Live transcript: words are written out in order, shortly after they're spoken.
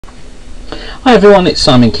Hi everyone, it's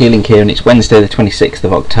Simon Keeling here and it's Wednesday the 26th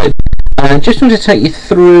of October. I just want to take you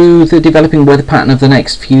through the developing weather pattern of the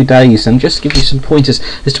next few days and just give you some pointers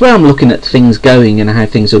as to where I'm looking at things going and how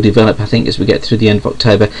things will develop, I think, as we get through the end of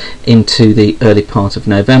October into the early part of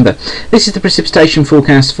November. This is the precipitation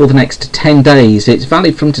forecast for the next 10 days. It's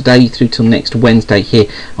valid from today through till next Wednesday here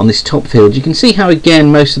on this top field. You can see how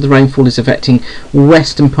again most of the rainfall is affecting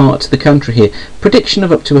western parts of the country here. Prediction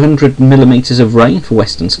of up to 100 millimetres of rain for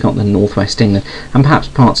western Scotland, northwest England and perhaps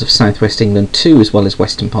parts of southwest England too, as well as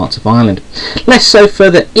western parts of Ireland. Less so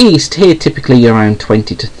further east, here typically around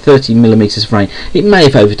 20 to 30 millimetres of rain. It may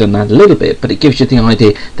have overdone that a little bit, but it gives you the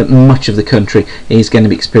idea that much of the country is going to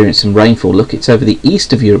be experiencing rainfall. Look, it's over the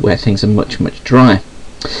east of Europe where things are much drier.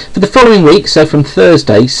 For the following week, so from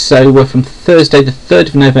Thursday, from Thursday the 3rd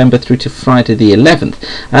of November through to Friday the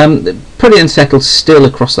 11th, pretty unsettled still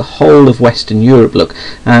across the whole of Western Europe, look,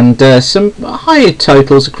 and some higher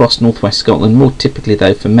totals across northwest Scotland, more typically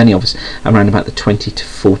though for many of us around about the 20 to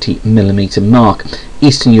 40 millimetre mark.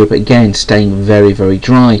 Eastern Europe again staying very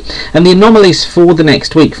dry, and the anomalies for the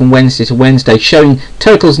next week from Wednesday to Wednesday showing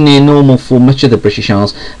totals near normal for much of the British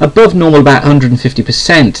Isles, above normal about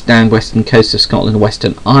 150% down western coast of Scotland and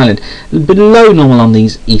Western Ireland, below normal on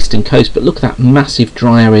these eastern coasts, but look at that massive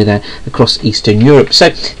dry area there across Eastern Europe. So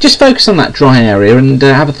just focus on that dry area and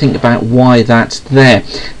have a think about why that's there.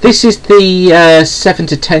 This is the 7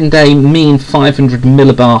 to 10 day mean 500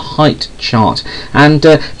 millibar height chart, and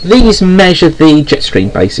these measure the jet stream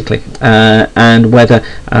basically, and whether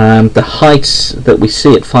the heights that we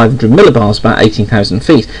see at 500 millibars, about 18,000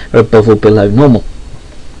 feet, are above or below normal.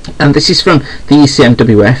 And this is from the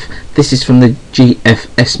ECMWF, this is from the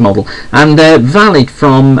GFS model, and they're valid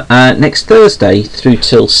from next Thursday through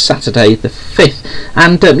till Saturday the 5th,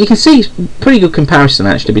 and you can see pretty good comparison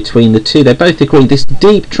actually between the two. They both agree this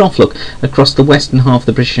deep trough look across the western half of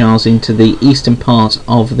the British Isles into the eastern part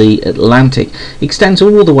of the Atlantic extends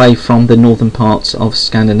all the way from the northern parts of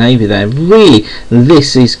Scandinavia there. Really,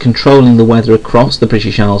 this is controlling the weather across the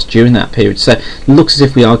British Isles during that period, so it looks as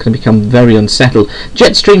if we are going to become very unsettled.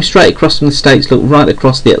 Jet stream straight across from the States, look right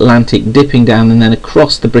across the Atlantic, dipping down and then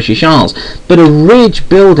across the British Isles, but a ridge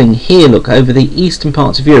building here, look, over the eastern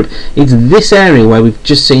parts of Europe. It's this area where we've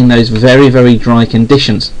just seen those very dry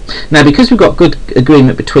conditions. Now, because we've got good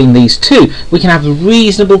agreement between these two, we can have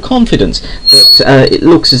reasonable confidence that it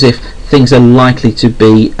looks as if things are likely to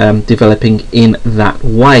be developing in that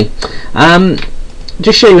way.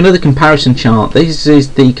 Just show you another comparison chart. This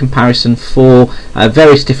is the comparison for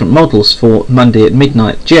various different models for Monday at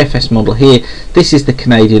midnight. GFS model here, this is the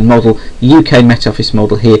Canadian model, UK Met Office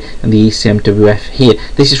model here, and the ECMWF here.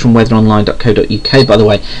 This is from weatheronline.co.uk, by the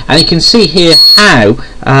way, and you can see here how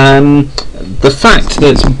the fact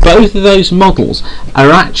that both of those models are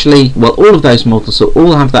actually, well, all of those models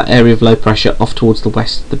all have that area of low pressure off towards the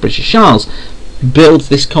west of the British Isles, builds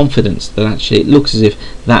this confidence that actually it looks as if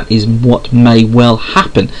that is what may well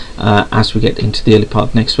happen as we get into the early part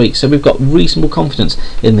of next week. So we've got reasonable confidence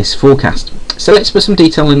in this forecast. So let's put some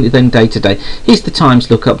detail in then day to day. Here's the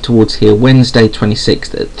times look up towards here, Wednesday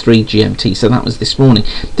 26th at 3 GMT, so that was this morning.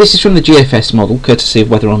 This is from the GFS model, courtesy of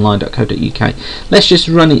weatheronline.co.uk. Let's just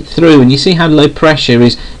run it through and you see how low pressure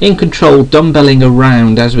is in control, dumbbelling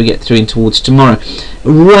around as we get through in towards tomorrow.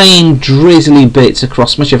 Rain, drizzly bits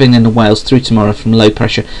across much of England and Wales through tomorrow from low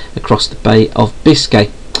pressure across the Bay of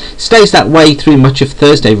Biscay. Stays that way through much of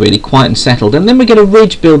Thursday, really quiet and settled, and then we get a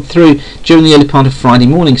ridge build through during the early part of Friday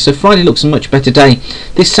morning, so Friday looks a much better day.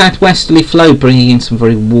 This southwesterly flow bringing in some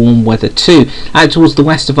very warm weather too. Out towards the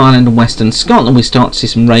west of Ireland and western Scotland we start to see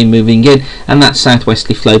some rain moving in, and that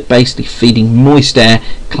southwesterly flow basically feeding moist air,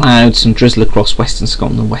 clouds, some drizzle across western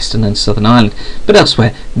Scotland, western and southern Ireland, but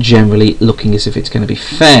elsewhere generally looking as if it's going to be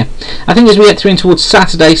fair. I think as we get through in towards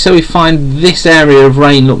Saturday, so we find this area of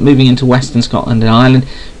rain look moving into western Scotland and Ireland,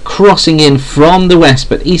 crossing in from the west,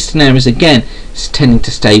 but eastern areas again is tending to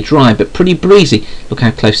stay dry but pretty breezy. Look how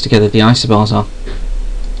close together the isobars are.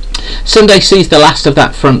 Sunday sees the last of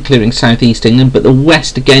that front clearing southeast England, but the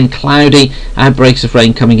west again cloudy, outbreaks of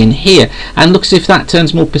rain coming in here, and looks as if that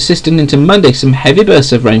turns more persistent into Monday. Some heavy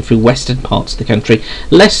bursts of rain through western parts of the country,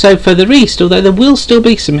 less so further east, although there will still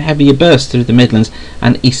be some heavier bursts through the Midlands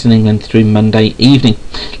and eastern England through Monday evening.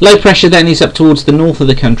 Low pressure then is up towards the north of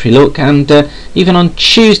the country, look, and even on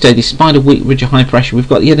Tuesday, despite a weak ridge of high pressure, we've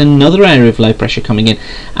got yet another area of low pressure coming in,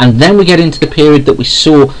 and then we get into the period that we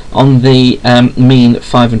saw on the mean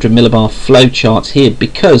 500 millibar our flow charts here,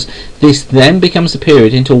 because this then becomes the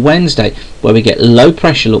period until Wednesday where we get low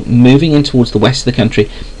pressure look moving in towards the west of the country,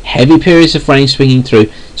 heavy periods of rain swinging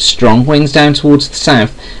through, strong winds down towards the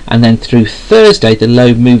south, and then through Thursday the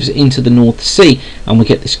low moves into the North Sea and we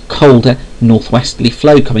get this colder northwesterly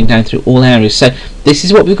flow coming down through all areas. So this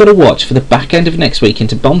is what we've got to watch for the back end of next week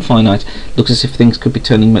into bonfire night. Looks as if things could be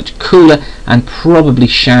turning much cooler and probably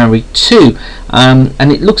showery too,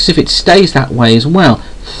 and it looks as if it stays that way as well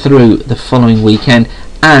through the following weekend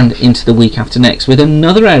and into the week after next, with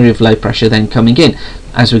another area of low pressure then coming in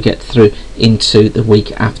as we get through into the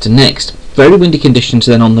week after next. Very windy conditions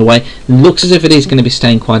then on the way. Looks as if it is going to be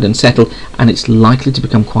staying quite unsettled, and it's likely to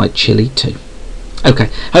become quite chilly too.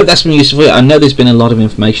 Okay, hope that's been useful for you. I know there's been a lot of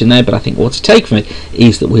information there, but I think what to take from it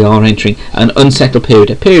is that we are entering an unsettled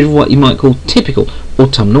period, a period of what you might call typical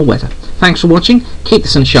autumnal weather. Thanks for watching, keep the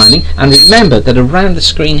sun shining, and remember that around the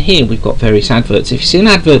screen here we've got various adverts. If you see an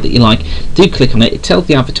advert that you like, do click on it. It tells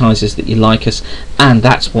the advertisers that you like us, and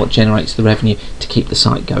that's what generates the revenue to keep the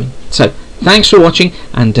site going. So thanks for watching,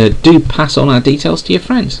 and do pass on our details to your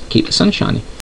friends. Keep the sun shining.